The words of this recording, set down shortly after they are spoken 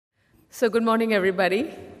So good morning,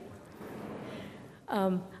 everybody.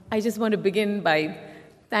 I just want to begin by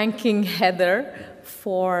thanking Heather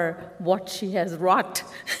for what she has wrought.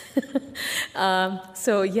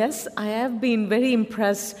 So yes, I have been very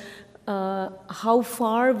impressed how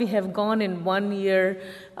far we have gone in 1 year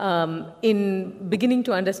in beginning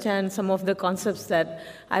to understand some of the concepts that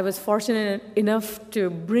I was fortunate enough to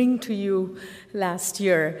bring to you last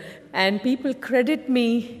year. And people credit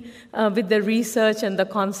me with the research and the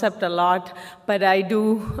concept a lot, but I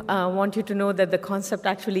do want you to know that the concept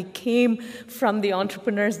actually came from the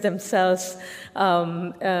entrepreneurs themselves.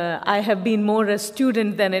 I have been more a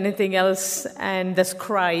student than anything else and the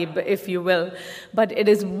scribe, if you will. But it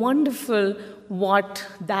is wonderful what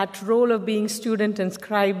that role of being student and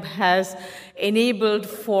scribe has enabled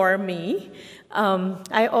for me.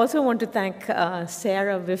 I also want to thank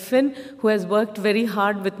Sarah Whiffen, who has worked very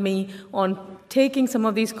hard with me on taking some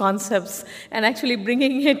of these concepts and actually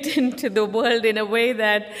bringing it into the world in a way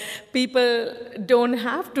that people don't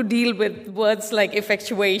have to deal with words like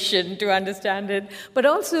effectuation to understand it, but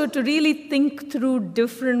also to really think through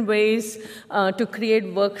different ways to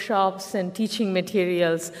create workshops and teaching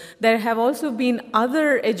materials. There have also been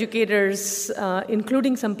other educators,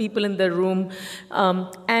 including some people in the room,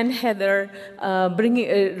 and Heather,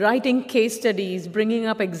 writing case studies, bringing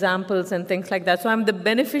up examples and things like that. So I'm the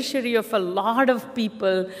beneficiary of a lot of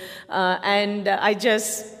people, and I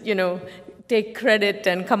just, take credit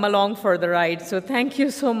and come along for the ride. So thank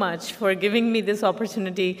you so much for giving me this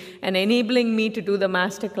opportunity and enabling me to do the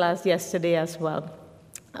masterclass yesterday as well.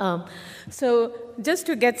 So just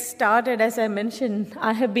to get started, as I mentioned,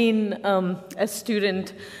 I have been a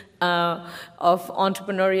student of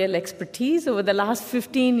entrepreneurial expertise over the last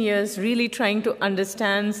 15 years, really trying to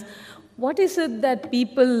understand what is it that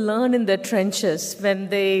people learn in the trenches when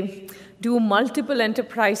they do multiple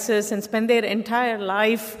enterprises and spend their entire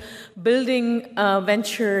life building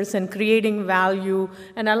ventures and creating value.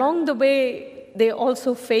 And along the way, they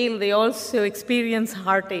also fail, they also experience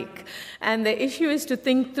heartache. And the issue is to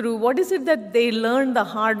think through what is it that they learn the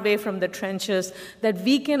hard way from the trenches that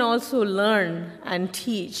we can also learn and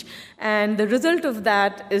teach. And the result of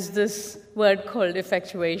that is this word called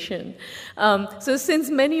effectuation. So since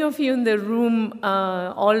many of you in the room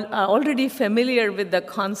are already familiar with the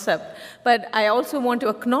concept, but I also want to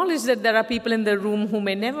acknowledge that there are people in the room who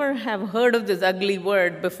may never have heard of this ugly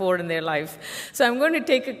word before in their life. So I'm going to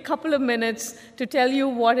take a couple of minutes to tell you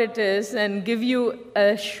what it is and give you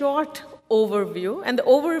a short overview. And the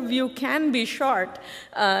overview can be short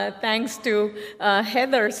thanks to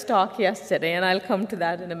Heather's talk yesterday, and I'll come to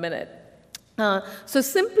that in a minute. So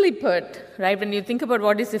simply put, right, when you think about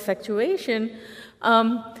what is effectuation,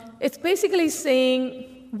 it's basically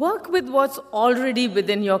saying work with what's already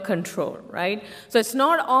within your control, right? So it's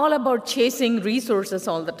not all about chasing resources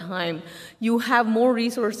all the time. You have more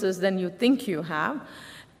resources than you think you have.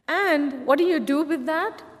 And what do you do with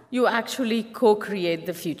that? You actually co-create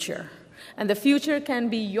the future. And the future can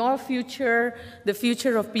be your future, the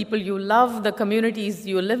future of people you love, the communities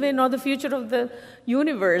you live in, or the future of the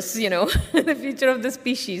universe, the future of the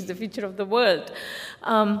species, the future of the world.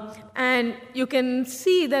 And you can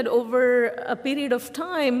see that over a period of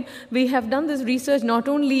time, we have done this research not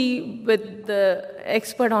only with the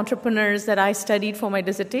expert entrepreneurs that I studied for my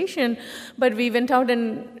dissertation, but we went out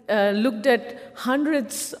and looked at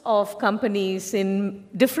hundreds of companies in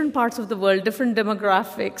different parts of the world, different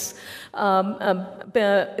demographics,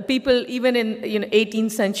 people even in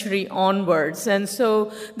 18th century onwards. And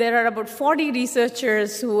so there are about 40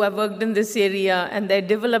 researchers who have worked in this area, and they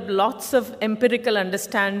developed lots of empirical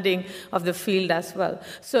understanding of the field as well.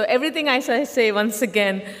 So everything, as I say once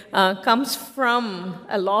again, comes from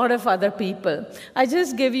a lot of other people. I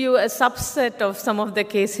just give you a subset of some of the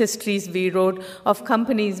case histories we wrote of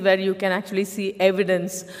companies where you can actually see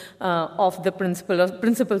evidence of the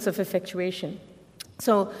principles of effectuation.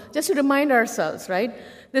 So just to remind ourselves, right,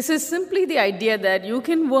 this is simply the idea that you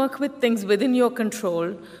can work with things within your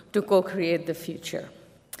control to co-create the future.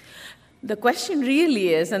 The question really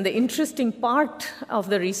is, and the interesting part of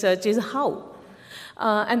the research is how.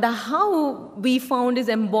 And the how we found is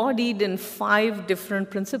embodied in 5 different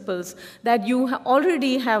principles that you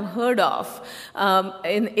already have heard of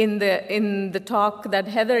in the talk that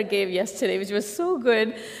Heather gave yesterday, which was so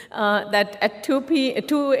good that at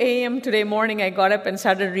 2 a.m. today morning, I got up and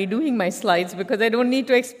started redoing my slides because I don't need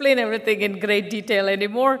to explain everything in great detail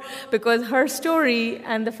anymore, because her story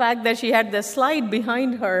and the fact that she had the slide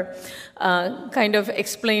behind her kind of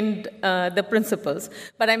explained the principles.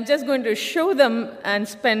 But I'm just going to show them and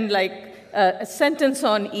spend like a sentence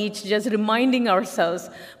on each, just reminding ourselves.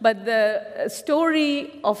 But the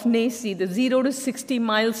story of NACCE, the 0 to 60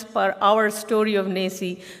 miles per hour story of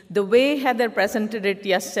NACCE, the way Heather presented it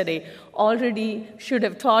yesterday, already should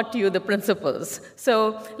have taught you the principles.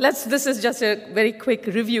 So this is just a very quick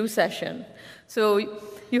review session. So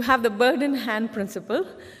you have the bird in hand principle,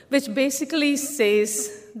 which basically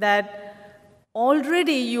says that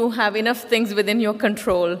already you have enough things within your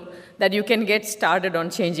control that you can get started on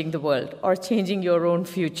changing the world or changing your own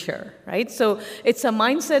future, right? So it's a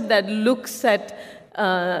mindset that looks at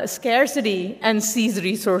scarcity and sees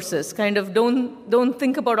resources. Kind of don't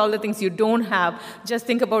think about all the things you don't have, just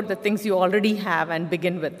think about the things you already have and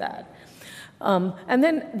begin with that. And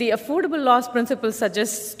then the affordable loss principle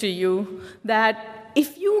suggests to you that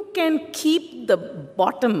if you can keep the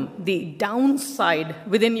bottom, the downside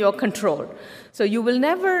within your control, so you will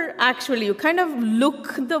never actually, you kind of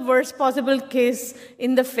look the worst possible case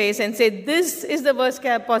in the face and say, this is the worst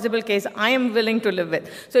possible case I am willing to live with.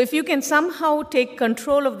 So if you can somehow take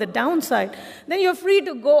control of the downside, then you're free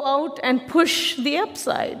to go out and push the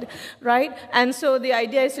upside, right? And so the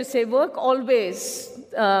idea is to say, work always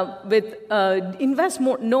invest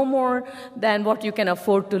no more than what you can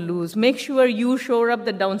afford to lose. Make sure you shore up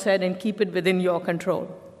the downside and keep it within your control.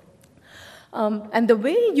 And the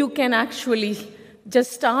way you can actually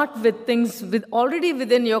just start with things already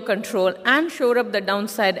within your control and shore up the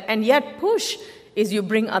downside and yet push is you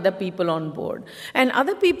bring other people on board. And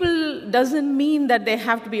other people doesn't mean that they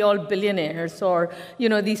have to be all billionaires or,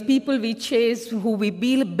 these people we chase who we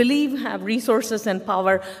believe have resources and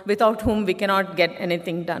power without whom we cannot get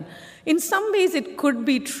anything done. In some ways, it could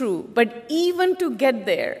be true. But even to get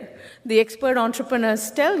there, the expert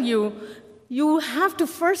entrepreneurs tell you, you have to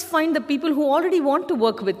first find the people who already want to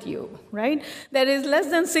work with you, right? There is less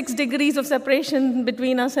than 6 degrees of separation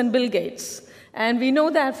between us and Bill Gates. And we know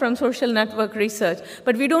that from social network research,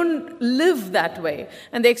 but we don't live that way.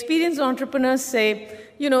 And the experienced entrepreneurs say,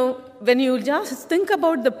 when you just think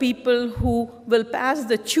about the people who will pass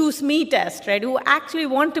the choose me test, right, who actually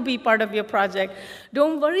want to be part of your project,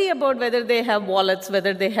 don't worry about whether they have wallets,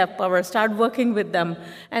 whether they have power. Start working with them.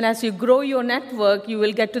 And as you grow your network, you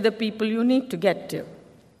will get to the people you need to get to.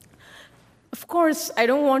 Of course, I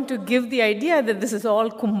don't want to give the idea that this is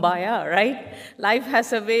all kumbaya, right? Life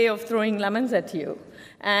has a way of throwing lemons at you.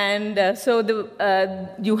 And so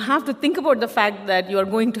you have to think about the fact that you are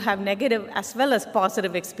going to have negative as well as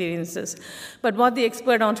positive experiences. But what the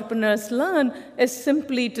expert entrepreneurs learn is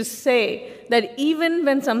simply to say that even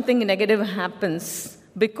when something negative happens,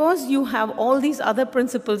 because you have all these other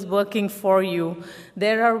principles working for you,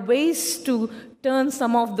 there are ways to turn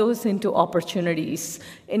some of those into opportunities.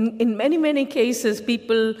 In many, many cases,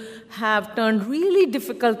 people have turned really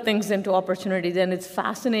difficult things into opportunities, and it's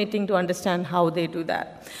fascinating to understand how they do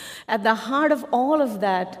that. At the heart of all of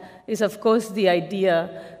that is, of course, the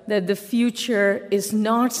idea that the future is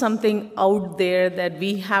not something out there that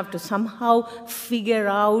we have to somehow figure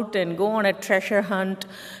out and go on a treasure hunt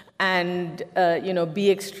and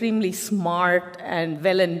be extremely smart and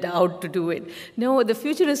well-endowed to do it. No, the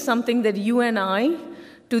future is something that you and I,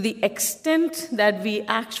 to the extent that we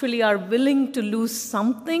actually are willing to lose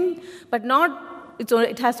something, but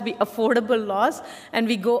it has to be affordable loss, and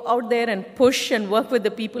we go out there and push and work with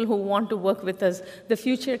the people who want to work with us, the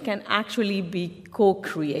future can actually be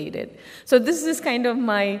co-created. So this is kind of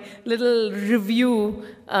my little review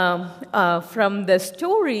from the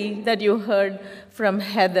story that you heard from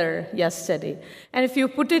Heather yesterday. And if you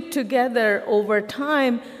put it together over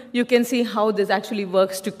time, you can see how this actually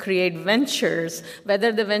works to create ventures,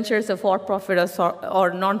 whether the ventures are for-profit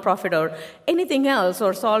or non-profit or anything else,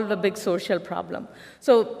 or solve a big social problem.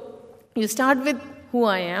 So you start with who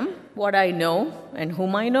I am, what I know, and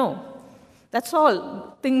whom I know. That's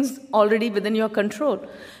all, things already within your control.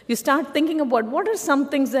 You start thinking about what are some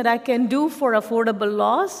things that I can do for affordable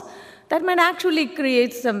loss that might actually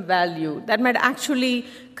create some value, that might actually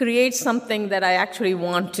create something that I actually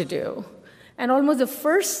want to do. And almost the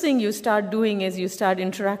first thing you start doing is you start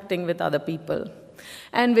interacting with other people.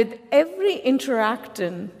 And with every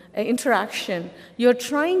interaction, you're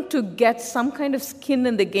trying to get some kind of skin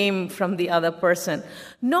in the game from the other person,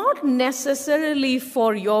 not necessarily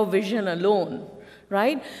for your vision alone,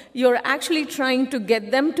 right? You're actually trying to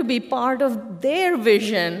get them to be part of their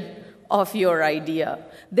vision of your idea,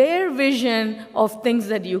 their vision of things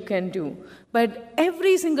that you can do. But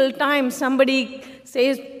every single time somebody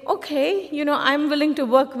says, okay, I'm willing to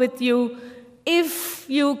work with you if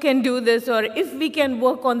you can do this, or if we can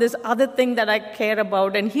work on this other thing that I care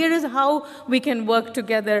about, and here is how we can work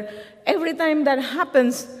together. Every time that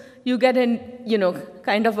happens, you get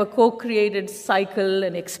kind of a co-created cycle,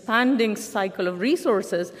 an expanding cycle of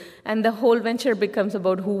resources, and the whole venture becomes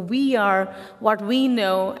about who we are, what we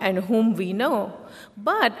know, and whom we know.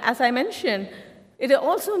 But as I mentioned, it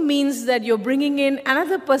also means that you're bringing in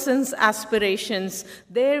another person's aspirations,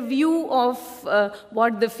 their view of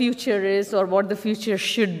what the future is or what the future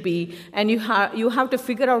should be, and you have to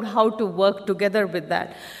figure out how to work together with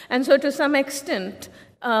that. And so to some extent,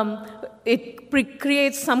 it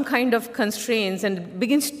creates some kind of constraints and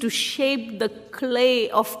begins to shape the clay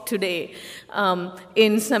of today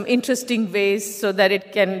in some interesting ways so that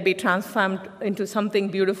it can be transformed into something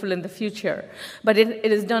beautiful in the future. But it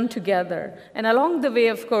is done together. And along the way,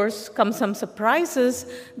 of course, come some surprises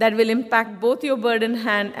that will impact both your burden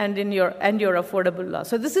hand and your affordable law.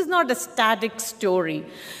 So this is not a static story.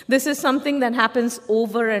 This is something that happens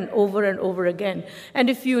over and over and over again. And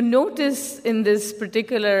if you notice in this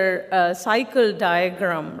particular cycle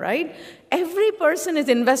diagram, right, every person is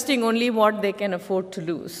investing only what they can afford to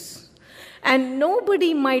lose. And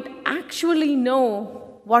nobody might actually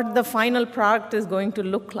know what the final product is going to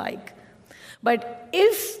look like. But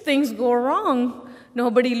if things go wrong,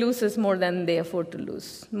 nobody loses more than they afford to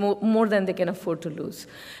lose, more than they can afford to lose.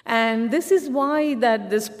 And this is why that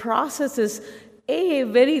this process is,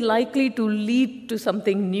 very likely to lead to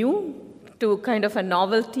something new, to kind of a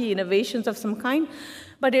novelty, innovations of some kind,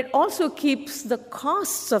 but it also keeps the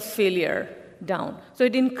costs of failure down. So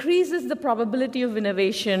it increases the probability of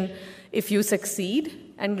innovation if you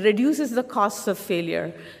succeed and reduces the costs of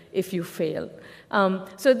failure if you fail.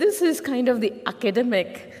 So this is kind of the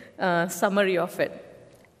academic summary of it.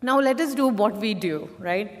 Now let us do what we do,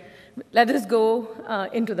 right? Let us go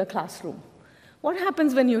into the classroom. What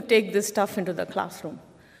happens when you take this stuff into the classroom?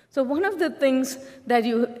 So one of the things that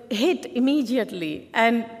you hit immediately,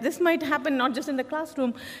 and this might happen not just in the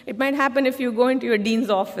classroom, it might happen if you go into your dean's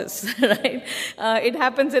office, right? It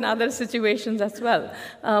happens in other situations as well.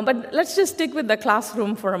 But let's just stick with the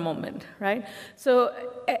classroom for a moment, right? So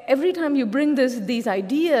every time you bring these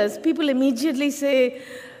ideas, people immediately say,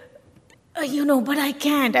 but I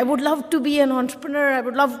can't. I would love to be an entrepreneur. I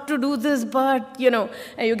would love to do this, but, and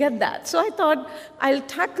you get that. So I thought I'll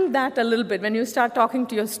tackle that a little bit when you start talking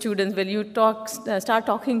to your students, when you start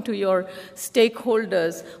talking to your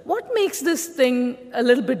stakeholders. What makes this thing a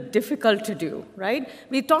little bit difficult to do, right?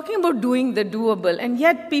 We're talking about doing the doable, and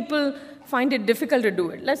yet people find it difficult to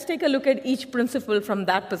do it. Let's take a look at each principle from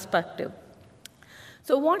that perspective.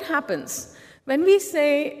 So what happens? When we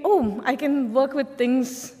say, I can work with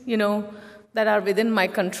things, that are within my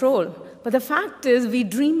control, but the fact is we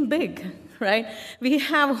dream big, right? We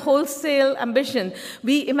have wholesale ambition.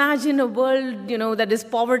 We imagine a world, that is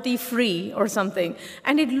poverty-free or something,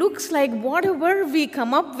 and it looks like whatever we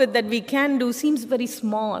come up with that we can do seems very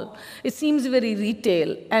small. It seems very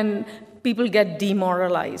retail, and people get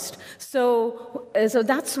demoralized. So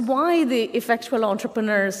that's why the effectual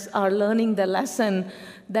entrepreneurs are learning the lesson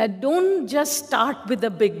that don't just start with a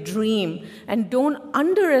big dream and don't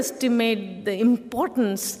underestimate the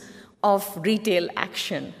importance of retail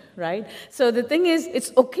action, right? So the thing is,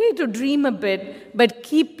 it's okay to dream a bit, but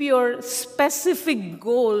keep your specific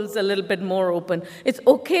goals a little bit more open. It's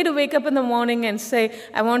okay to wake up in the morning and say,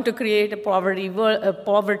 I want to create a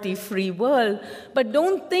poverty-free world, but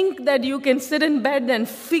don't think that you can sit in bed and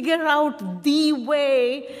figure out the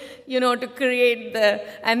way, to create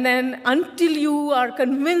and then until you are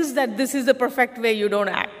convinced that this is the perfect way, you don't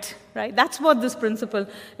act. Right? That's what this principle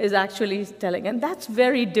is actually telling, and that's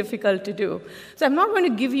very difficult to do. So I'm not going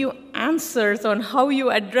to give you answers on how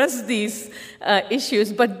you address these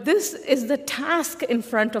issues, but this is the task in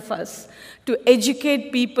front of us, to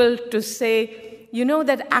educate people to say,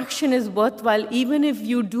 that action is worthwhile, even if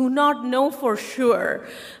you do not know for sure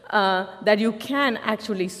that you can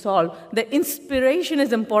actually solve. The inspiration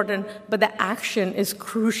is important, but the action is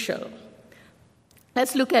crucial.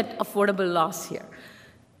 Let's look at affordable loss here.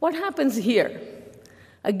 What happens here?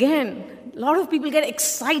 Again, a lot of people get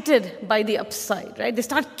excited by the upside, right? They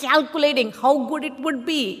start calculating how good it would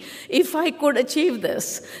be if I could achieve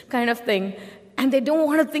this kind of thing. And they don't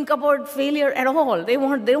want to think about failure at all. They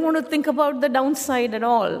don't want to think about the downside at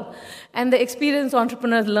all. And the experienced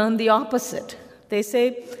entrepreneurs learn the opposite. They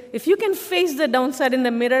say, if you can face the downside in the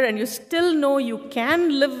mirror and you still know you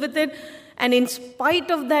can live with it, and in spite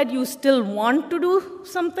of that you still want to do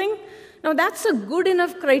something, now, that's a good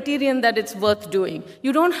enough criterion that it's worth doing.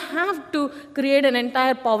 You don't have to create an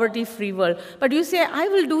entire poverty-free world. But you say, I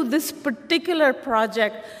will do this particular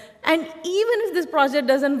project, And even if this project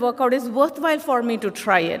doesn't work out, it's worthwhile for me to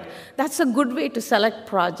try it. That's a good way to select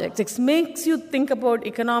projects. It makes you think about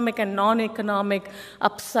economic and non-economic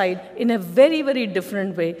upside in a very, very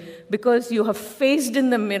different way because you have faced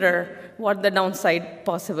in the mirror what the downside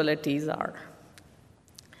possibilities are.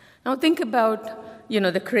 Now think about,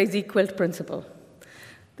 the crazy quilt principle.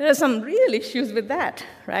 There are some real issues with that,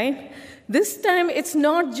 right? This time, it's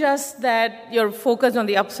not just that you're focused on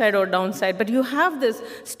the upside or downside, but you have this,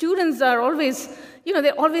 students are always,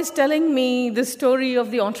 they're always telling me the story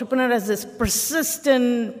of the entrepreneur as this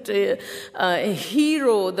persistent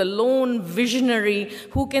hero, the lone visionary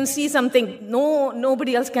who can see something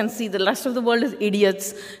nobody else can see. The rest of the world is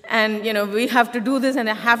idiots, and, we have to do this, and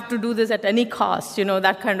I have to do this at any cost,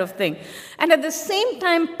 that kind of thing. And at the same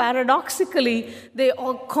time, paradoxically, they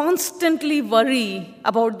all constantly worry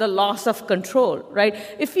about the loss of control, right?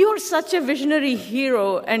 If you're such a visionary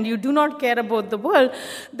hero and you do not care about the world,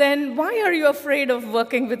 then why are you afraid of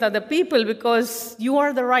working with other people? Because you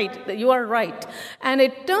are right. And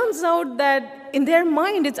it turns out that in their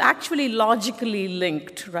mind, it's actually logically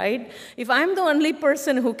linked, right? If I'm the only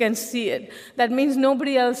person who can see it, that means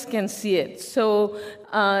nobody else can see it. So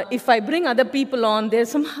if I bring other people on, they're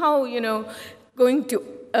somehow, going to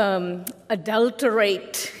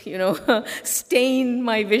adulterate, stain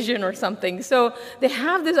my vision or something. So they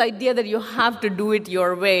have this idea that you have to do it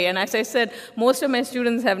your way. And as I said, most of my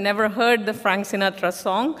students have never heard the Frank Sinatra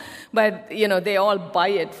song, but, they all buy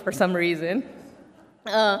it for some reason.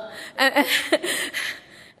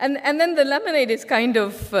 And then the lemonade is kind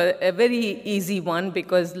of a very easy one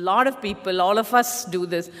because a lot of people, all of us do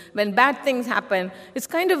this. When bad things happen, it's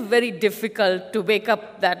kind of very difficult to wake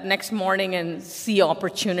up that next morning and see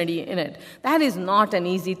opportunity in it. That is not an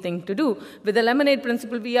easy thing to do. With the lemonade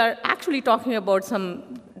principle, we are actually talking about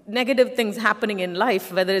some negative things happening in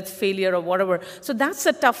life, whether it's failure or whatever. So that's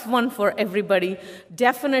a tough one for everybody.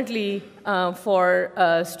 Definitely for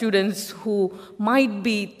students who might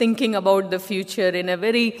be thinking about the future in a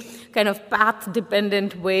very kind of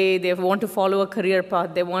path-dependent way. They want to follow a career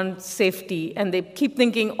path. They want safety. And they keep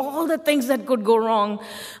thinking all the things that could go wrong.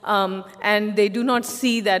 And they do not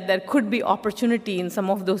see that there could be opportunity in some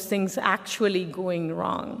of those things actually going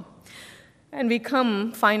wrong. And we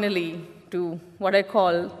come finally to what I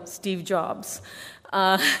call Steve Jobs.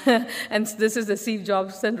 And this is the Steve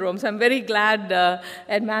Jobs syndrome. So I'm very glad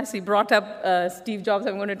Ed Massey brought up Steve Jobs.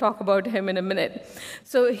 I'm going to talk about him in a minute.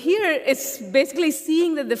 So here it's basically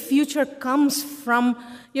seeing that the future comes from,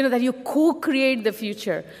 that you co-create the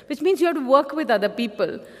future, which means you have to work with other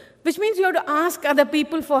people, which means you have to ask other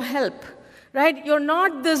people for help. Right? You're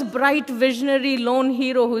not this bright, visionary, lone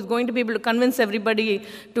hero who's going to be able to convince everybody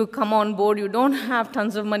to come on board. You don't have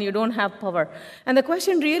tons of money. You don't have power. And the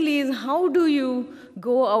question really is, how do you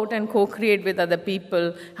go out and co-create with other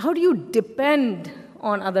people? How do you depend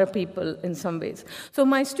on other people in some ways? So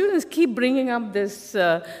my students keep bringing up this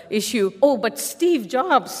issue. Oh, but Steve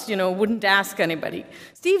Jobs, wouldn't ask anybody.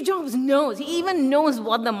 Steve Jobs knows. He even knows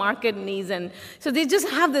what the market needs. And so they just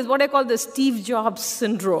have this, what I call the Steve Jobs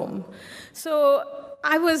syndrome. So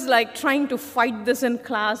I was trying to fight this in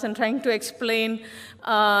class and trying to explain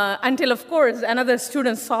until, of course, another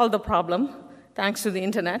student solved the problem, thanks to the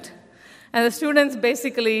internet. And the students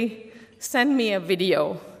basically sent me a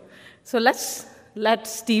video. So let's let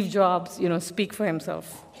Steve Jobs, speak for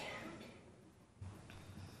himself.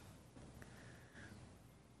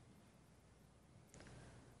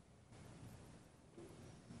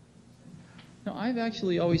 No, I've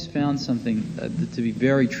actually always found something to be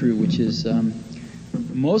very true, which is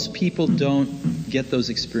most people don't get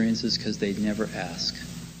those experiences because they never ask.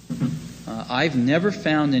 I've never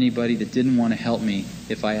found anybody that didn't want to help me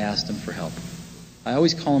if I asked them for help. I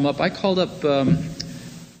always call them up. I called up,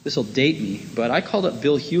 this will date me, but I called up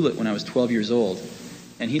Bill Hewlett when I was 12 years old,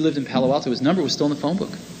 and he lived in Palo Alto. His number was still in the phone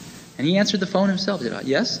book. And he answered the phone himself. He said,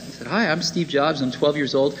 yes? He said, hi, I'm Steve Jobs. I'm 12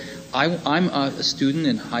 years old. I'm a student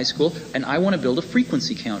in high school, and I want to build a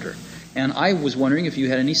frequency counter. And I was wondering if you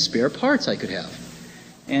had any spare parts I could have.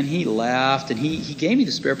 And he laughed, and he gave me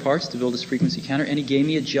the spare parts to build this frequency counter, and he gave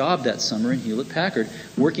me a job that summer in Hewlett-Packard,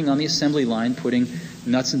 working on the assembly line, putting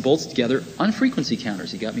nuts and bolts together on frequency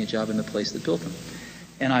counters. He got me a job in the place that built them.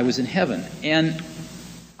 And I was in heaven. And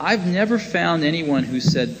I've never found anyone who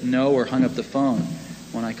said no or hung up the phone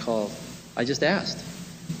when I called. I just asked.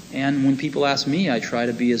 And when people ask me, I try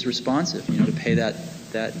to be as responsive, to pay that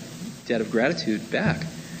debt of gratitude back.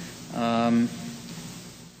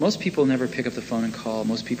 Most people never pick up the phone and call.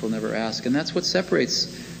 Most people never ask. And that's what separates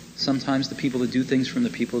sometimes the people that do things from the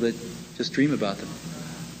people that just dream about them.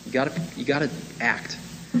 You gotta act.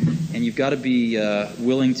 And you've got to be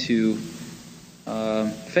willing to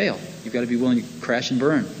fail. You've got to be willing to crash and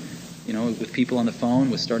burn, with people on the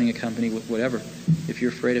phone, with starting a company, with whatever. If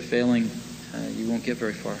you're afraid of failing, you won't get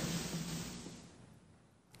very far.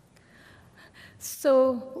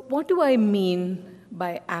 So what do I mean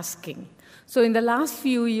by asking? So in the last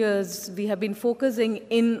few years, we have been focusing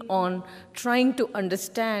in on trying to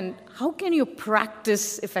understand how can you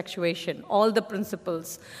practice effectuation, all the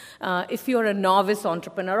principles. If you're a novice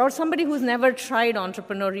entrepreneur or somebody who's never tried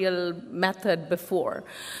entrepreneurial method before.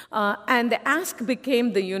 And the ask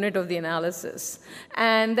became the unit of the analysis.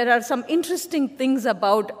 And there are some interesting things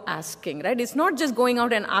about asking, right? It's not just going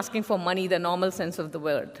out and asking for money, the normal sense of the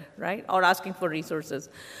word, right? Or asking for resources.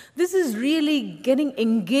 This is really getting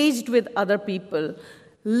engaged with other people,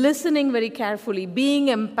 listening very carefully, being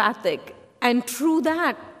empathic, and through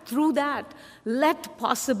that, let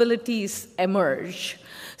possibilities emerge.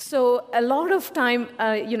 So a lot of time,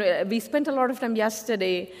 we spent a lot of time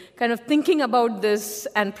yesterday kind of thinking about this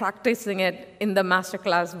and practicing it in the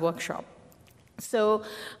masterclass workshop. So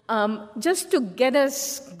just to get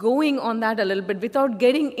us going on that a little bit, without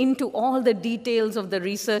getting into all the details of the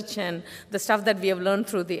research and the stuff that we have learned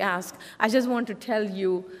through the ask, I just want to tell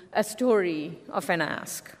you a story of an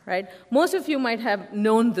ask, right? Most of you might have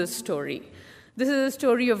known this story. This is a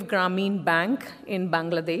story of Grameen Bank in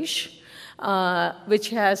Bangladesh, which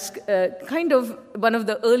has kind of one of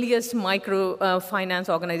the earliest microfinance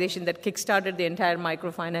organizations that kickstarted the entire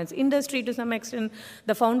microfinance industry to some extent.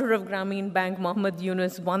 The founder of Grameen Bank, Muhammad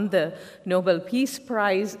Yunus, won the Nobel Peace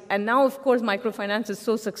Prize. And now, of course, microfinance is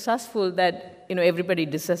so successful that everybody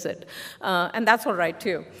disses it. And that's all right,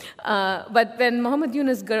 too. But when Muhammad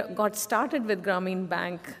Yunus got started with Grameen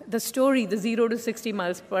Bank, the story, the 0 to 60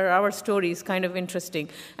 miles per hour story is kind of interesting.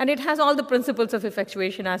 And it has all the principles of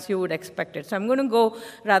effectuation as you would expect it. So I'm going to go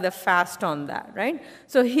rather fast on that, right?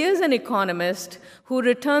 So here's an economist who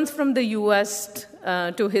returns from the U.S.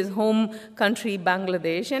 To his home country,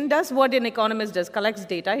 Bangladesh, and does what an economist does, collects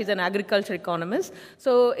data. He's an agriculture economist.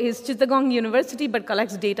 So he's Chittagong University, but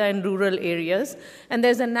collects data in rural areas. And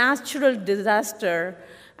there's a natural disaster,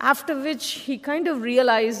 after which he kind of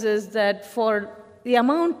realizes that for the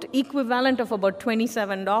amount equivalent of about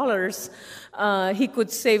 $27, he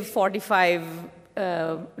could save 45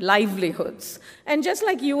 livelihoods. And just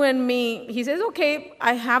like you and me, he says, okay,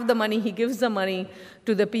 I have the money. He gives the money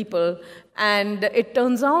to the people. And it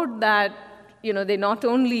turns out that they not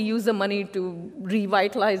only use the money to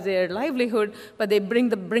revitalize their livelihood, but they bring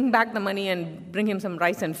back the money and bring him some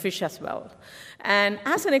rice and fish as well. And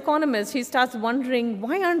as an economist, he starts wondering,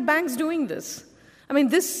 why aren't banks doing this? I mean,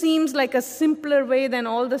 this seems like a simpler way than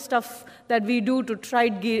all the stuff that we do to try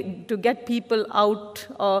to get people out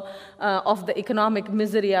of the economic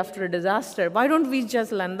misery after a disaster. Why don't we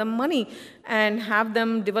just lend them money and have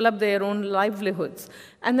them develop their own livelihoods?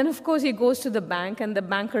 And then, of course, he goes to the bank, and the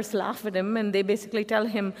bankers laugh at him, and they basically tell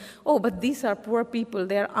him, oh, but these are poor people.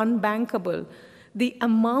 They are unbankable. The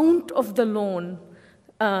amount of the loan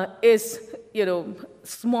is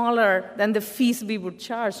smaller than the fees we would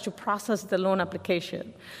charge to process the loan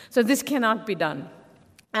application. So this cannot be done.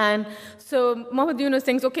 And so Muhammad Yunus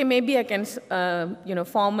thinks, okay, maybe I can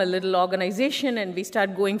form a little organization, and we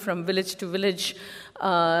start going from village to village,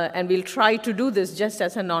 and we'll try to do this just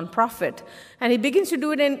as a nonprofit. And he begins to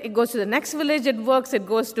do it, and it goes to the next village, it works,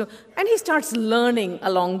 and he starts learning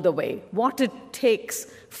along the way what it takes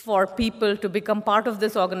for people to become part of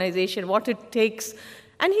this organization, what it takes.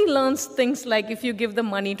 And he learns things like if you give the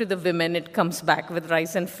money to the women, it comes back with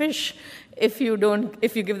rice and fish. If you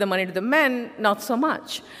give the money to the men, not so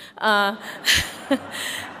much.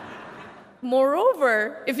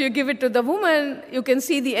 Moreover, if you give it to the woman, you can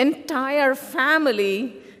see the entire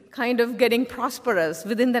family kind of getting prosperous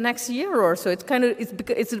within the next year or so.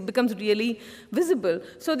 It becomes really visible.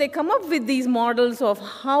 So they come up with these models of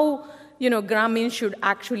how Grameen should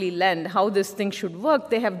actually lend, how this thing should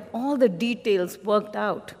work. They have all the details worked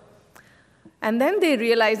out. And then they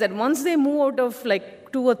realize that once they move out of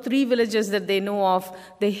 2 or 3 villages that they know of,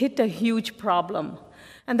 they hit a huge problem.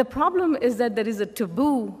 And the problem is that there is a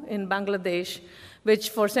taboo in Bangladesh,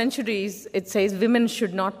 which for centuries it says women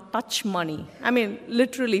should not touch money. I mean,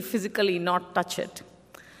 literally, physically not touch it.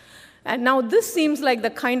 And now this seems like the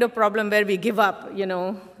kind of problem where we give up,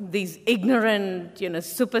 these ignorant,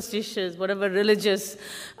 superstitious, whatever, religious,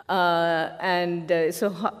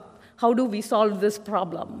 so how do we solve this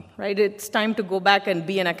problem, right? It's time to go back and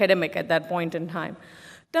be an academic at that point in time.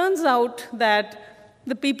 Turns out that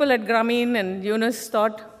the people at Grameen and Yunus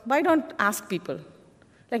thought, why don't ask people?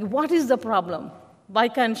 What is the problem? Why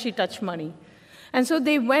can't she touch money? And so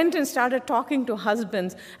they went and started talking to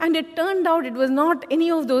husbands, and it turned out it was not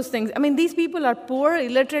any of those things. I mean, these people are poor,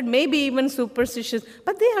 illiterate, maybe even superstitious,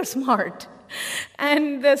 but they are smart.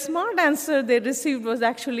 And the smart answer they received was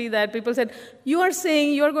actually that people said, you are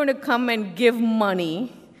saying you're going to come and give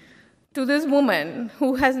money to this woman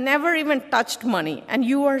who has never even touched money, and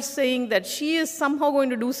you are saying that she is somehow going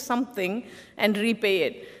to do something and repay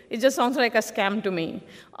it. It just sounds like a scam to me.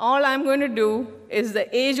 All I'm going to do is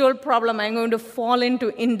the age-old problem. I'm going to fall into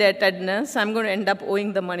indebtedness. I'm going to end up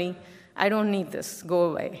owing the money. I don't need this.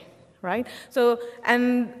 Go away, right? So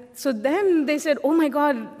then they said, oh my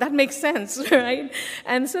God, that makes sense, right?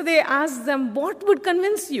 And so they asked them, what would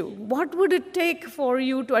convince you? What would it take for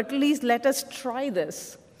you to at least let us try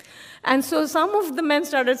this? And so some of the men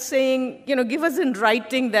started saying, give us in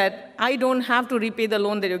writing that I don't have to repay the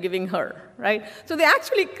loan that you're giving her, right? So they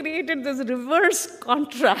actually created this reverse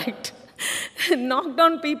contract, knocked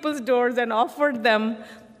on people's doors and offered them,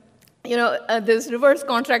 this reverse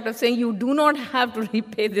contract of saying you do not have to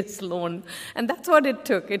repay this loan. And that's what it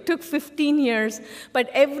took. It took 15 years, but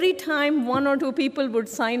every time one or two people would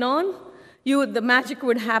sign on, the magic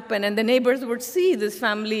would happen, and the neighbors would see this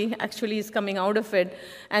family actually is coming out of it,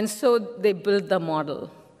 and so they built the model.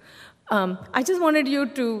 I just wanted you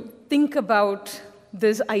to think about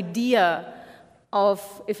this idea of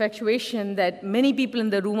effectuation that many people in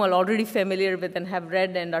the room are already familiar with and have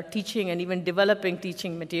read and are teaching and even developing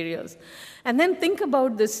teaching materials. And then think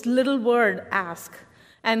about this little word, ask.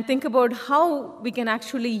 And think about how we can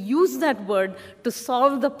actually use that word to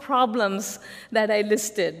solve the problems that I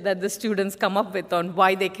listed, that the students come up with on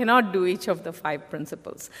why they cannot do each of the 5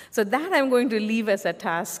 principles. So that I'm going to leave as a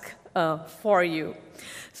task for you.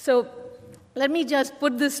 So let me just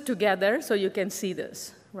put this together so you can see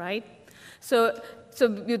this, right? So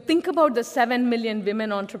you think about the 7 million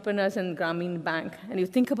women entrepreneurs in Grameen Bank, and you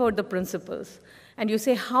think about the principles, and you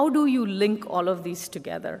say, how do you link all of these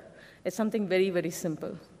together? It's something very, very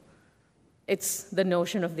simple. It's the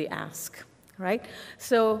notion of the ask, right?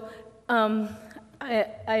 So I'm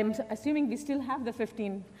assuming we still have the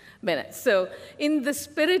 15 minutes. So in the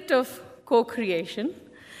spirit of co-creation,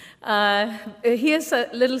 here's a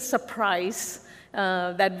little surprise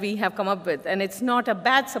that we have come up with. And it's not a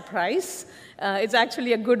bad surprise. It's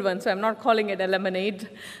actually a good one, so I'm not calling it a lemonade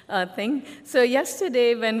thing. So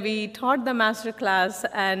yesterday, when we taught the master class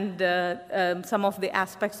and some of the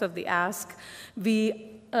aspects of the ask,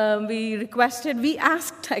 we asked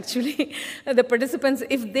actually the participants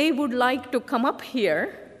if they would like to come up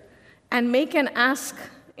here and make an ask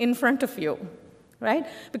in front of you. Right?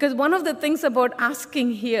 Because one of the things about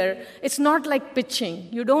asking here, it's not like pitching.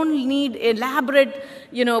 You don't need elaborate,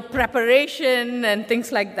 preparation and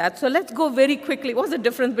things like that. So let's go very quickly. What's the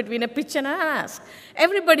difference between a pitch and an ask?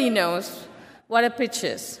 Everybody knows what a pitch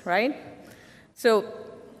is, right? So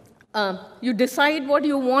you decide what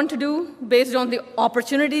you want to do based on the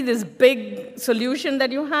opportunity, this big solution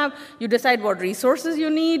that you have. You decide what resources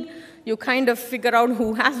you need. You kind of figure out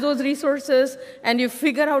who has those resources, and you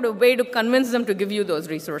figure out a way to convince them to give you those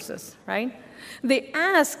resources, right? The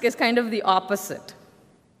ask is kind of the opposite.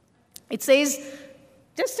 It says,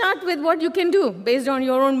 just start with what you can do based on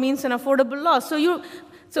your own means and affordable loss.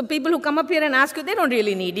 So people who come up here and ask you, they don't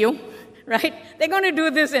really need you, right? They're going to do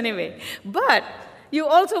this anyway. But you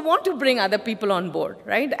also want to bring other people on board,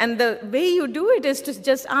 right? And the way you do it is to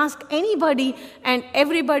just ask anybody and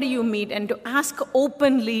everybody you meet, and to ask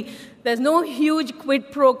openly. There's no huge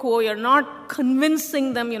quid pro quo. You're not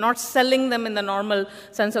convincing them. You're not selling them in the normal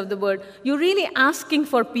sense of the word. You're really asking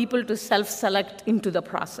for people to self-select into the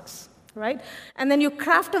process, right? And then you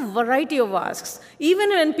craft a variety of asks. Even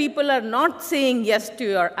when people are not saying yes to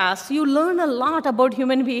your asks, you learn a lot about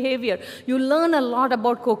human behavior. You learn a lot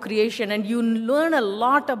about co-creation, and you learn a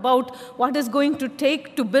lot about what it's going to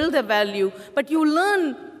take to build a value, but you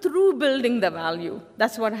learn through building the value.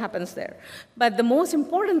 That's what happens there. But the most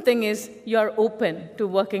important thing is you're open to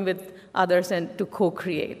working with others and to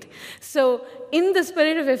co-create. So in the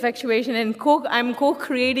spirit of effectuation, and I'm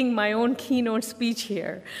co-creating my own keynote speech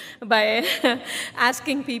here by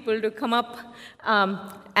asking people to come up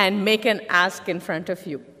and make an ask in front of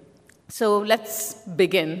you. So let's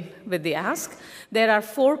begin with the ask. There are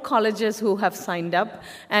 4 colleges who have signed up,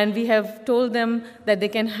 and we have told them that they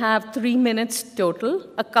can have 3 minutes total,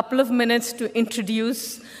 a couple of minutes to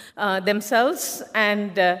introduce themselves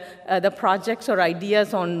and the projects or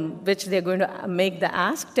ideas on which they're going to make the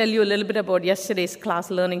ask, tell you a little bit about yesterday's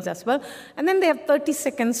class learnings as well, and then they have 30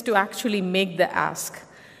 seconds to actually make the ask.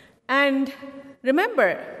 And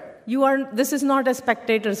remember, this is not a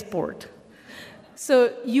spectator sport.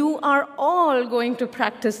 So you are all going to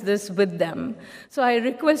practice this with them. So I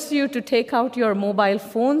request you to take out your mobile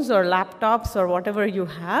phones or laptops or whatever you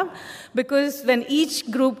have, because when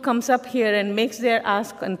each group comes up here and makes their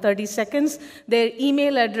ask in 30 seconds, their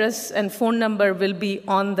email address and phone number will be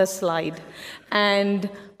on the slide. And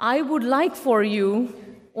I would like for you,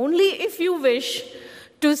 only if you wish,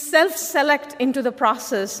 to self-select into the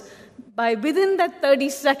process by within that 30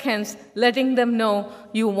 seconds, letting them know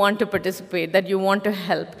you want to participate, that you want to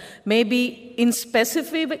help. Maybe in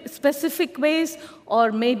specific ways,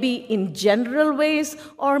 or maybe in general ways,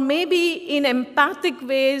 or maybe in empathic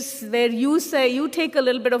ways where you take a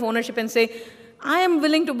little bit of ownership and say, I am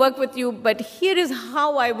willing to work with you, but here is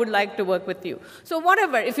how I would like to work with you. So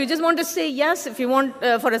whatever, if you just want to say yes, if you want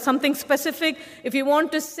for something specific, if you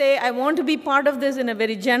want to say, I want to be part of this in a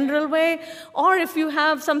very general way, or if you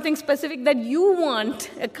have something specific that you want,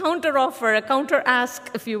 a counter offer, a counter ask,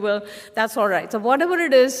 if you will, that's all right. So whatever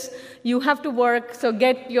it is, you have to work, so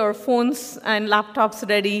get your phones and laptops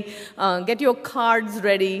ready, get your cards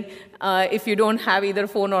ready, if you don't have either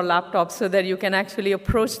phone or laptop, so that you can actually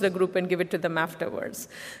approach the group and give it to them afterwards.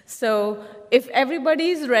 So if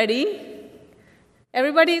everybody's ready, I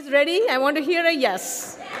want to hear a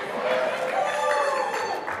yes.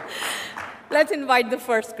 Let's invite the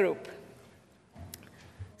first group.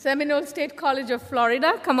 Seminole State College of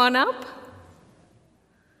Florida, come on up.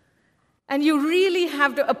 And you really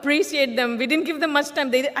have to appreciate them. We didn't give them much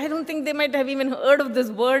time. I don't think they might have even heard of this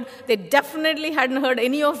word. They definitely hadn't heard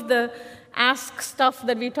any of the ask stuff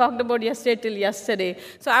that we talked about yesterday till yesterday.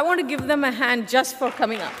 So I want to give them a hand just for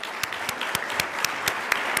coming up.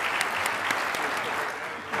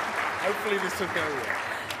 Hopefully this will go well.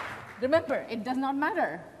 Remember, it does not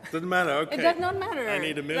matter. Doesn't matter, okay. It does not matter. I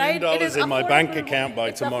need $1 million in my bank account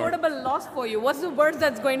by tomorrow. It's affordable loss for you. What's the worst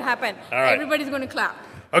that's going to happen? All right. Everybody's going to clap.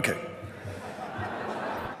 Okay.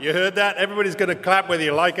 You heard that? Everybody's going to clap whether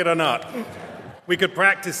you like it or not. We could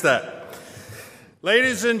practice that.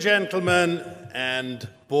 Ladies and gentlemen and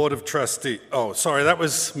Board of Trustees. Oh, sorry, that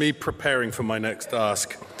was me preparing for my next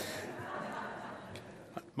ask.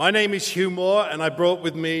 My name is Hugh Moore, and I brought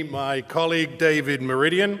with me my colleague David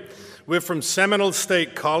Meridian. We're from Seminole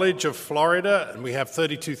State College of Florida, and we have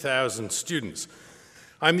 32,000 students.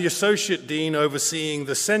 I'm the Associate Dean overseeing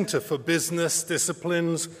the Center for Business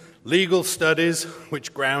Disciplines, Legal Studies,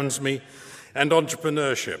 which grounds me, and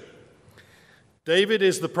Entrepreneurship. David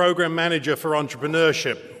is the Program Manager for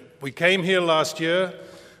Entrepreneurship. We came here last year.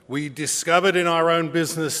 We discovered in our own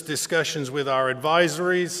business discussions with our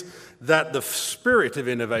advisories that the spirit of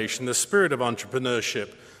innovation, the spirit of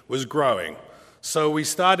entrepreneurship was growing. So we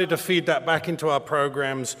started to feed that back into our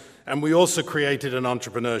programs, and we also created an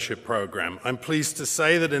entrepreneurship program. I'm pleased to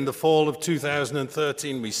say that in the fall of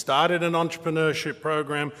 2013, we started an entrepreneurship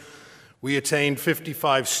program. We attained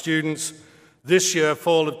 55 students. This year,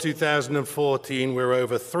 fall of 2014, we're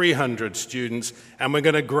over 300 students, and we're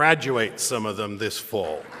going to graduate some of them this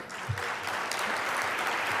fall.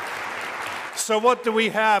 So what do we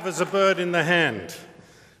have as a bird in the hand?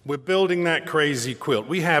 We're building that crazy quilt.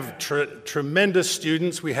 We have tremendous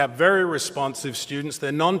students. We have very responsive students.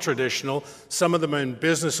 They're non-traditional. Some of them are in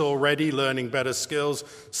business already, learning better skills.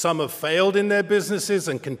 Some have failed in their businesses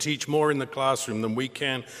and can teach more in the classroom than we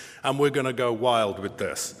can, and we're going to go wild with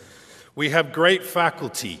this. We have great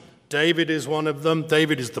faculty. David is one of them.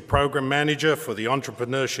 David is the program manager for the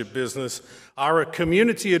entrepreneurship business. Our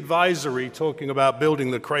community advisory, talking about building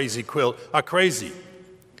the crazy quilt, are crazy.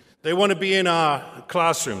 They want to be in our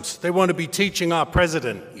classrooms. They want to be teaching our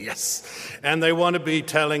president, yes. And they want to be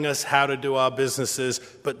telling us how to do our businesses,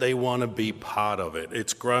 but they want to be part of it.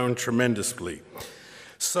 It's grown tremendously.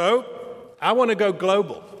 So I want to go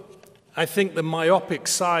global. I think the myopic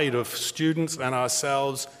side of students and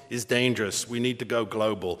ourselves is dangerous. We need to go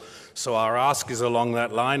global. So our ask is along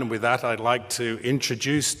that line. And with that, I'd like to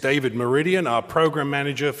introduce David Meridian, our program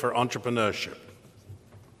manager for entrepreneurship.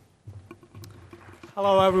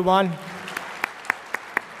 Hello, everyone.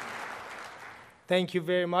 Thank you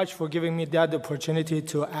very much for giving me that opportunity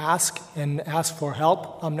to ask for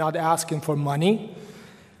help. I'm not asking for money.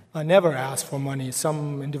 I never ask for money.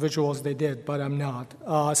 Some individuals, they did, but I'm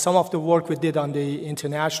not. Some of the work we did on the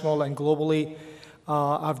international and globally,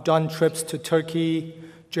 I've done trips to Turkey,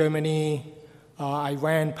 Germany,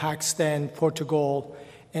 Iran, Pakistan, Portugal,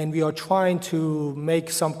 and we are trying to make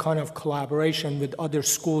some kind of collaboration with other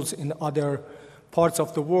schools in other parts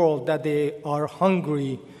of the world that they are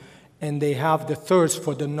hungry and they have the thirst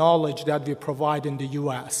for the knowledge that we provide in the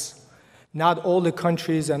U.S. Not all the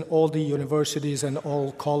countries and all the universities and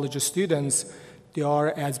all college students, they are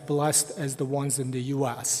as blessed as the ones in the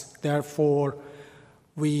U.S. Therefore,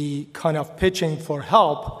 we kind of pitching for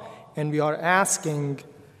help, and we are asking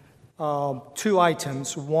 2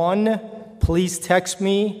 items. One, please text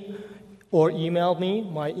me or email me.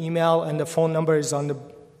 My email and the phone number is on the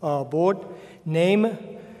board. Name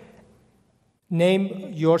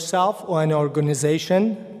yourself or an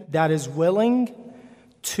organization that is willing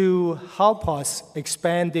to help us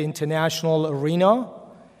expand the international arena.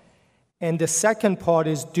 And the second part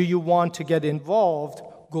is, do you want to get involved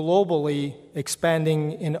globally,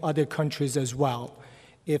 expanding in other countries as well?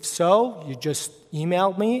 If so, you just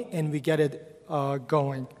email me and we get it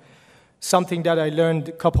going. Something that I learned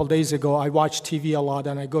a couple days ago, I watch TV a lot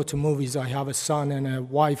and I go to movies. I have a son and a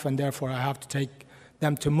wife, and therefore I have to take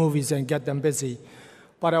them to movies and get them busy.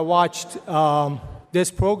 But I watched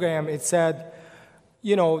this program. It said,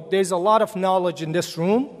 you know, there's a lot of knowledge in this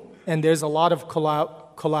room and there's a lot of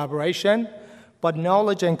collaboration, but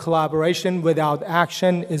knowledge and collaboration without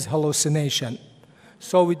action is hallucination.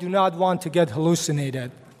 So we do not want to get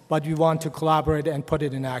hallucinated, but we want to collaborate and put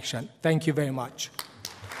it in action. Thank you very much.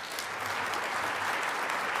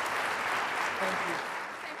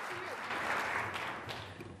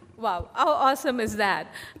 Wow, how awesome is that?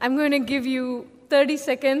 I'm going to give you 30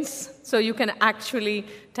 seconds so you can actually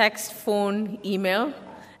text, phone, email,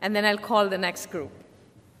 and then I'll call the next group.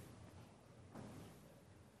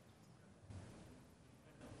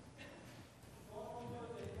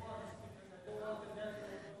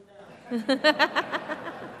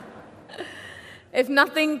 If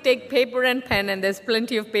nothing, take paper and pen, and there's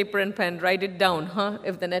plenty of paper and pen. Write it down,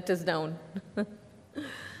 if the net is down.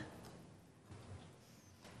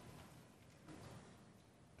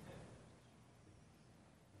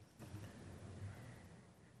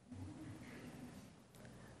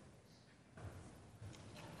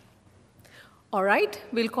 All right,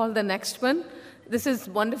 we'll call the next one. This is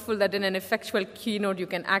wonderful that in an effectual keynote, you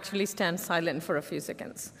can actually stand silent for a few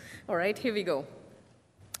seconds. All right, here we go.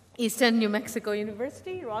 Eastern New Mexico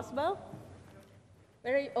University, Roswell.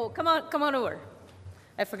 Where are you? Oh, come on over.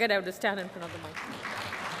 I forget I have to stand in front of the mic.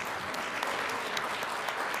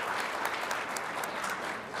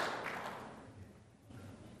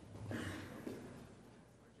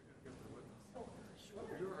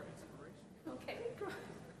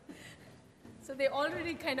 So they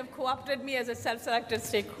already kind of co-opted me as a self-selected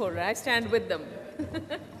stakeholder. I stand with them.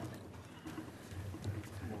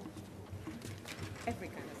 Every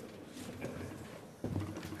kind of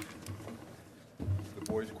The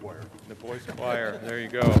boys' choir. The boys' choir. There you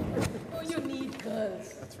go. Oh, you need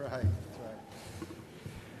girls. That's right.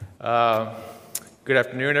 Good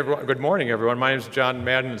afternoon, everyone. Good morning, everyone. My name is John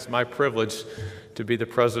Madden. It's my privilege to be the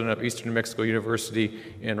president of Eastern New Mexico University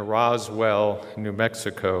in Roswell, New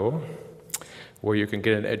Mexico, where you can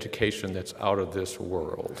get an education that's out of this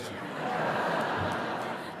world.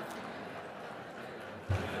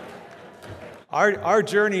 Our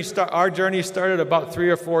journey started about 3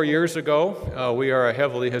 or 4 years ago. We are a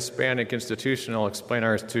heavily Hispanic institution. I'll explain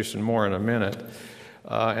our institution more in a minute.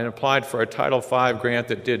 And applied for a Title V grant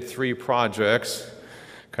that did 3 projects,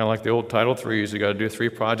 kind of like the old Title IIIs. You got to do 3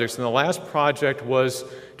 projects. And the last project was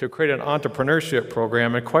to create an entrepreneurship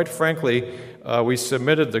program. And quite frankly, we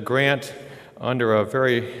submitted the grant under a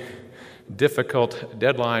very difficult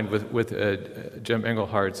deadline with Jim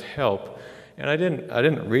Engelhardt's help. And I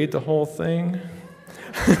didn't read the whole thing.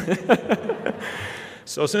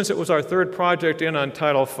 So since it was our 3rd project in on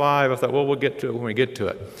Title V, I thought, well, we'll get to it when we get to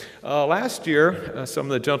it. Last year, some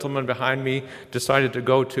of the gentlemen behind me decided to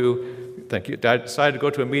go to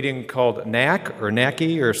a meeting called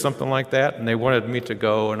NACCE or something like that, and they wanted me to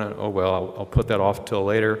go, and I'll put that off till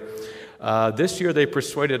later. This year they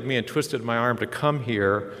persuaded me and twisted my arm to come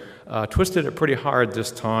here, twisted it pretty hard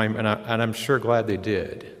this time, and I'm sure glad they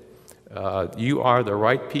did. You are the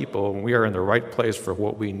right people, and we are in the right place for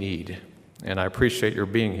what we need. And I appreciate your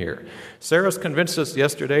being here. Sarah's convinced us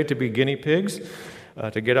yesterday to be guinea pigs,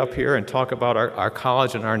 to get up here and talk about our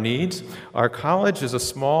college and our needs. Our college is a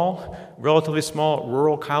relatively small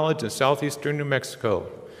rural college in southeastern New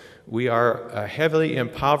Mexico. We are a heavily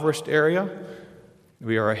impoverished area.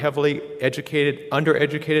 We are a heavily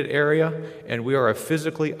undereducated area, and we are a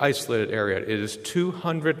physically isolated area. It is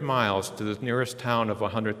 200 miles to the nearest town of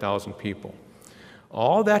 100,000 people.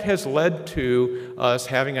 All that has led to us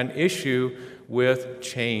having an issue with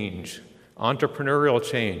change, entrepreneurial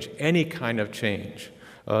change, any kind of change.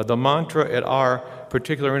 The mantra at our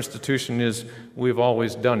particular institution is, we've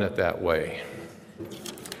always done it that way.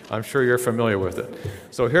 I'm sure you're familiar with it.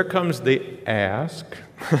 So here comes the ask.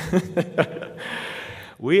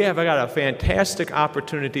 We have got a fantastic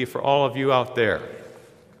opportunity for all of you out there.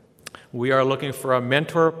 We are looking for a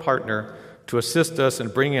mentor partner to assist us in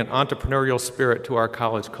bringing an entrepreneurial spirit to our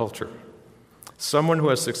college culture. Someone who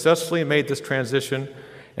has successfully made this transition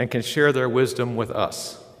and can share their wisdom with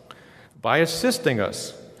us. By assisting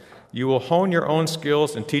us, you will hone your own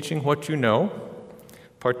skills in teaching what you know,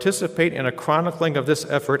 participate in a chronicling of this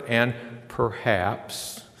effort, and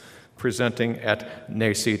perhaps presenting at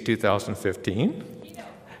NACCE 2015.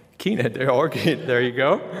 Keynote, there you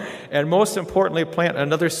go. And most importantly, plant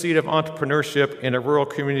another seed of entrepreneurship in a rural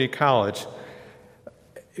community college.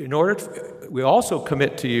 We also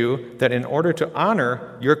commit to you that in order to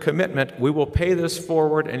honor your commitment, we will pay this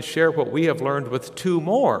forward and share what we have learned with 2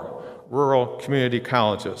 more rural community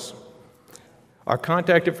colleges. Our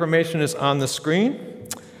contact information is on the screen.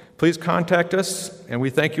 Please contact us, and we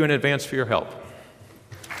thank you in advance for your help.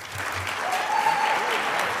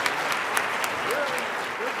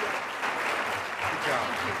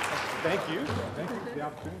 Thank you. Thank you for the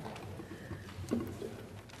opportunity.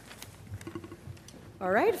 All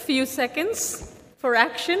right, a few seconds for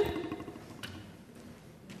action.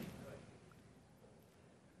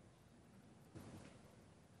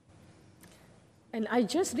 And I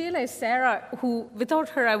just realized Sarah, who without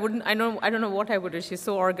her I don't know what I would do. She's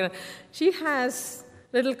so organized. She has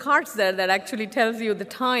little cards there that actually tells you the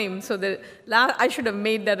time. So I should have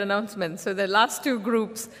made that announcement. So the last 2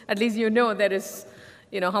 groups, at least there is,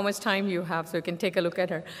 how much time you have, so you can take a look at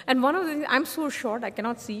her. And one of the things, I'm so short, I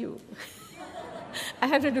cannot see you. I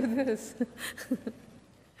have to do this.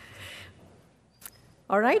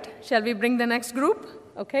 All right, shall we bring the next group?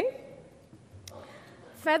 Okay.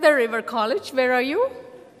 Feather River College, where are you?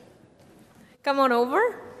 Come on over.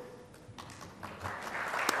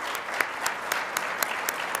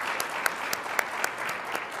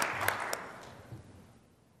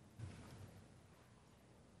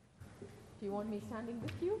 Do you want me standing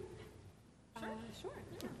with you? Sure.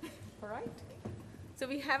 Yeah. All right. So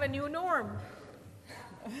we have a new norm.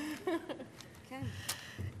 Okay.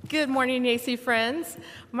 Good morning, NACCE friends.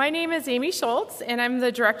 My name is Amy Schultz, and I'm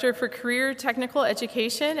the Director for Career Technical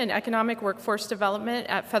Education and Economic Workforce Development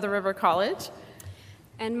at Feather River College.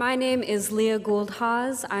 And my name is Leah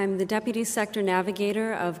Gould-Haas. I'm the Deputy Sector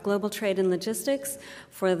Navigator of Global Trade and Logistics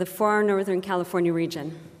for the far Northern California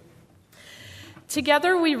region.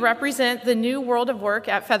 Together, we represent the new world of work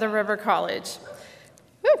at Feather River College.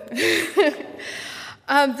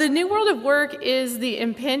 The new world of work is the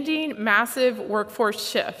impending massive workforce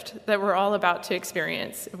shift that we're all about to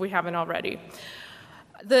experience, if we haven't already.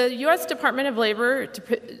 The U.S. Department of Labor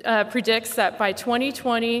predicts that by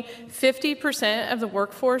 2020, 50% of the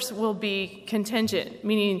workforce will be contingent,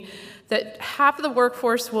 meaning that half of the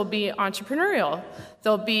workforce will be entrepreneurial.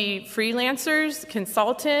 There'll be freelancers,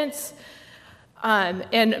 consultants,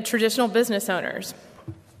 and traditional business owners.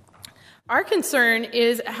 Our concern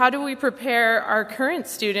is how do we prepare our current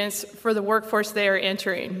students for the workforce they are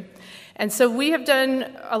entering? And so we have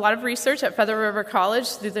done a lot of research at Feather River College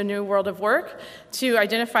through the New World of Work to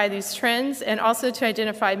identify these trends and also to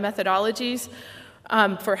identify methodologies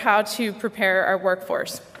for how to prepare our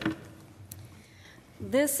workforce.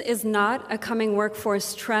 This is not a coming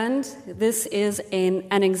workforce trend. This is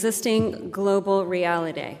an existing global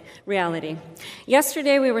reality.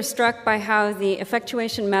 Yesterday, we were struck by how the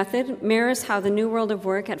effectuation method mirrors how the new world of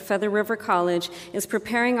work at Feather River College is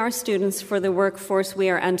preparing our students for the workforce we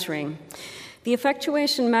are entering. The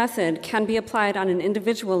effectuation method can be applied on an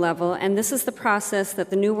individual level, and this is the process that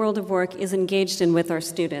the new world of work is engaged in with our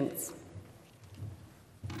students.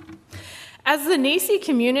 As the NACCE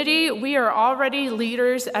community, we are already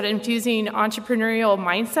leaders at infusing entrepreneurial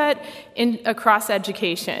mindset across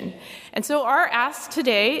education. And so our ask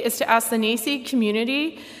today is to ask the NACCE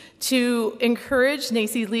community to encourage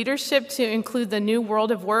NACCE leadership to include the new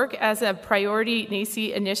world of work as a priority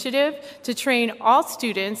NACCE initiative to train all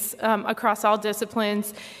students across all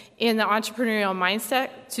disciplines in the entrepreneurial mindset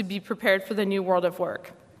to be prepared for the new world of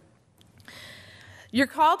work. Your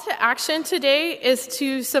call to action today is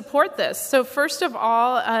to support this. So first of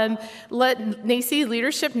all, let NACCE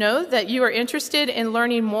leadership know that you are interested in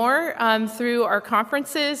learning more through our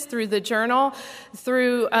conferences, through the journal,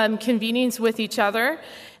 through convenings with each other.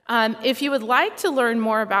 If you would like to learn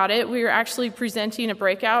more about it, we are actually presenting a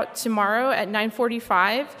breakout tomorrow at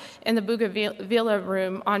 9:45 in the Bougainville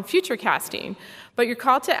room on future casting. But your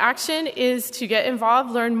call to action is to get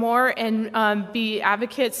involved, learn more, and be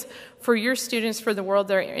advocates for your students for the world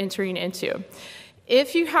they're entering into.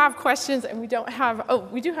 If you have questions, and we do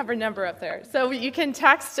have our number up there. So you can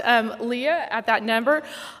text Leah at that number.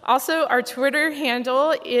 Also, our Twitter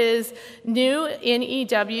handle is new,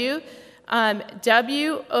 N-E-W,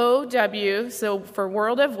 W-O-W, so for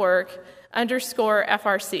World of Work,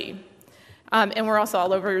 _FRC. And we're also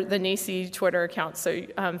all over the NACCE Twitter account, so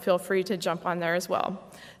feel free to jump on there as well.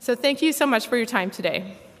 So thank you so much for your time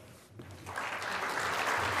today. Good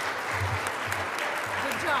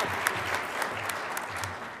job.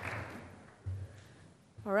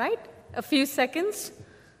 All right, a few seconds.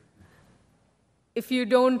 If you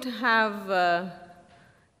don't have a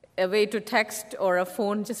way to text or a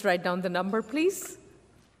phone, just write down the number, please.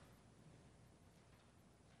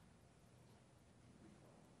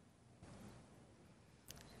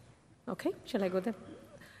 Okay, shall I go there?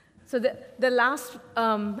 So the last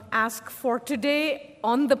ask for today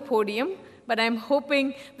on the podium, but I'm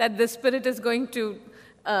hoping that the Spirit is going to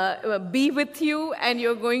be with you, and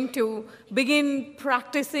you're going to begin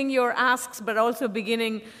practicing your asks, but also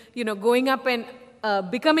beginning, going up and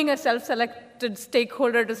becoming a self-selected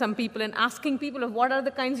stakeholder to some people and asking people of what are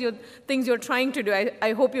the kinds of things you're trying to do.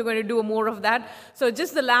 I hope you're going to do more of that. So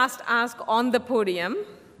just the last ask on the podium.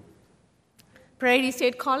 Prairie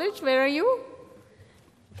State College, where are you?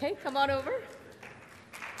 Okay, come on over.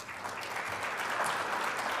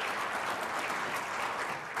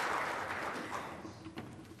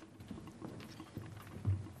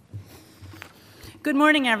 Good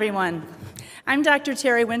morning, everyone. I'm Dr.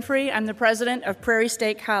 Terry Winfrey. I'm the president of Prairie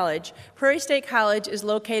State College. Prairie State College is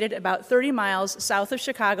located about 30 miles south of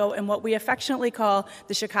Chicago in what we affectionately call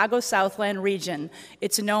the Chicago Southland region.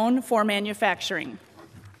 It's known for manufacturing.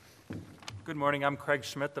 Good morning. I'm Craig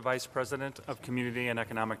Schmidt, the Vice President of Community and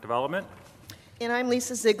Economic Development. And I'm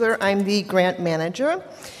Lisa Ziegler. I'm the grant manager,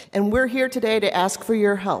 and we're here today to ask for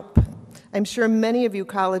your help. I'm sure many of you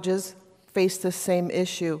colleges face the same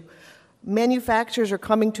issue. Manufacturers are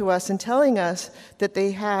coming to us and telling us that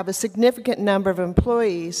they have a significant number of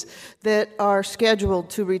employees that are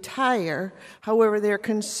scheduled to retire. However, they're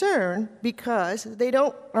concerned because they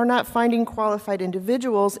are not finding qualified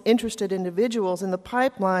individuals, interested individuals in the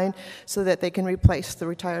pipeline so that they can replace the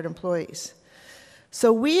retired employees.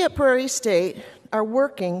 So we at Prairie State are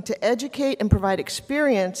working to educate and provide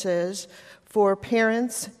experiences for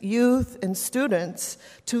parents, youth, and students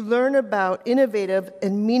to learn about innovative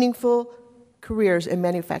and meaningful careers in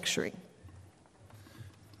manufacturing.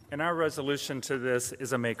 And our resolution to this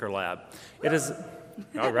is a maker lab. It is,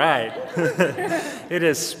 all right.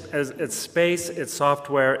 It's space, it's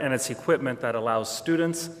software, and it's equipment that allows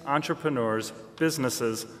students, entrepreneurs,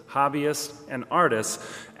 businesses, hobbyists, and artists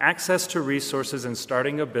access to resources in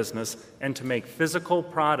starting a business and to make physical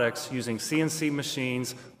products using CNC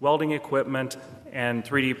machines, welding equipment, and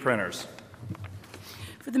 3D printers.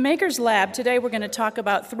 For the Makers Lab, today we're going to talk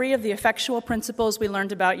about 3 of the effectual principles we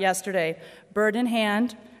learned about yesterday: bird in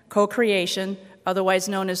hand, co-creation, otherwise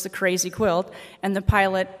known as the crazy quilt, and the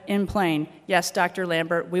pilot in plane. Yes, Dr.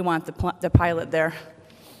 Lambert, we want the pilot there.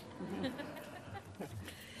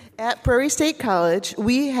 At Prairie State College,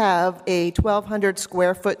 we have a 1,200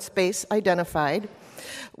 square foot space identified.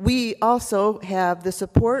 We also have the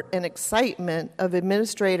support and excitement of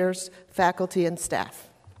administrators, faculty, and staff.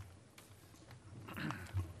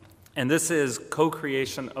 And this is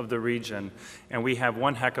co-creation of the region, and we have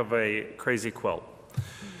one heck of a crazy quilt.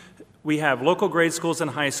 We have local grade schools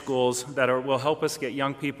and high schools that will help us get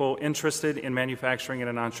young people interested in manufacturing and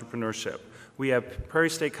in entrepreneurship. We have Prairie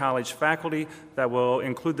State College faculty that will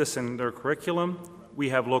include this in their curriculum. We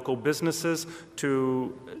have local businesses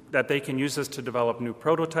that they can use this to develop new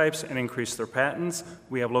prototypes and increase their patents.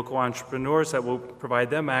 We have local entrepreneurs that will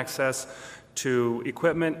provide them access to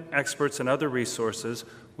equipment, experts, and other resources.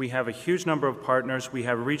 We have a huge number of partners. We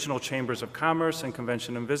have regional chambers of commerce and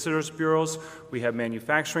convention and visitors bureaus. We have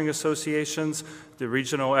manufacturing associations, the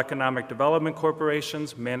regional economic development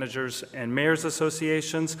corporations, managers and mayors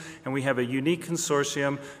associations, and we have a unique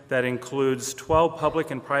consortium that includes 12 public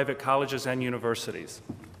and private colleges and universities.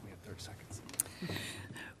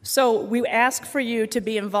 So we ask for you to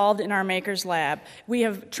be involved in our Makers Lab. We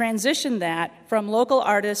have transitioned that from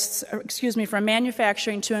from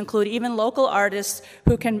manufacturing to include even local artists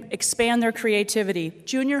who can expand their creativity.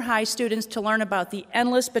 Junior high students to learn about the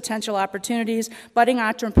endless potential opportunities, budding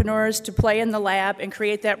entrepreneurs to play in the lab and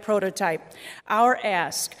create that prototype.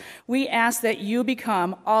 We ask that you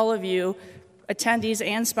become, all of you, attendees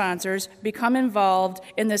and sponsors, become involved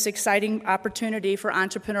in this exciting opportunity for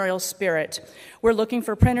entrepreneurial spirit. We're looking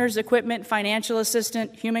for printers, equipment, financial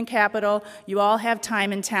assistant, human capital. You all have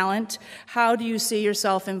time and talent. How do you see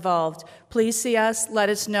yourself involved? Please see us. Let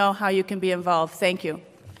us know how you can be involved. Thank you.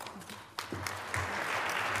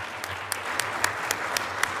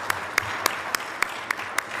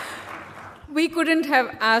 We couldn't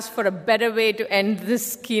have asked for a better way to end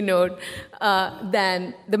this keynote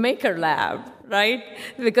than the Maker Lab, right?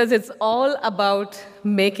 Because it's all about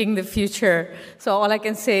making the future. So all I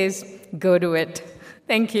can say is go do it.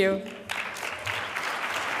 Thank you.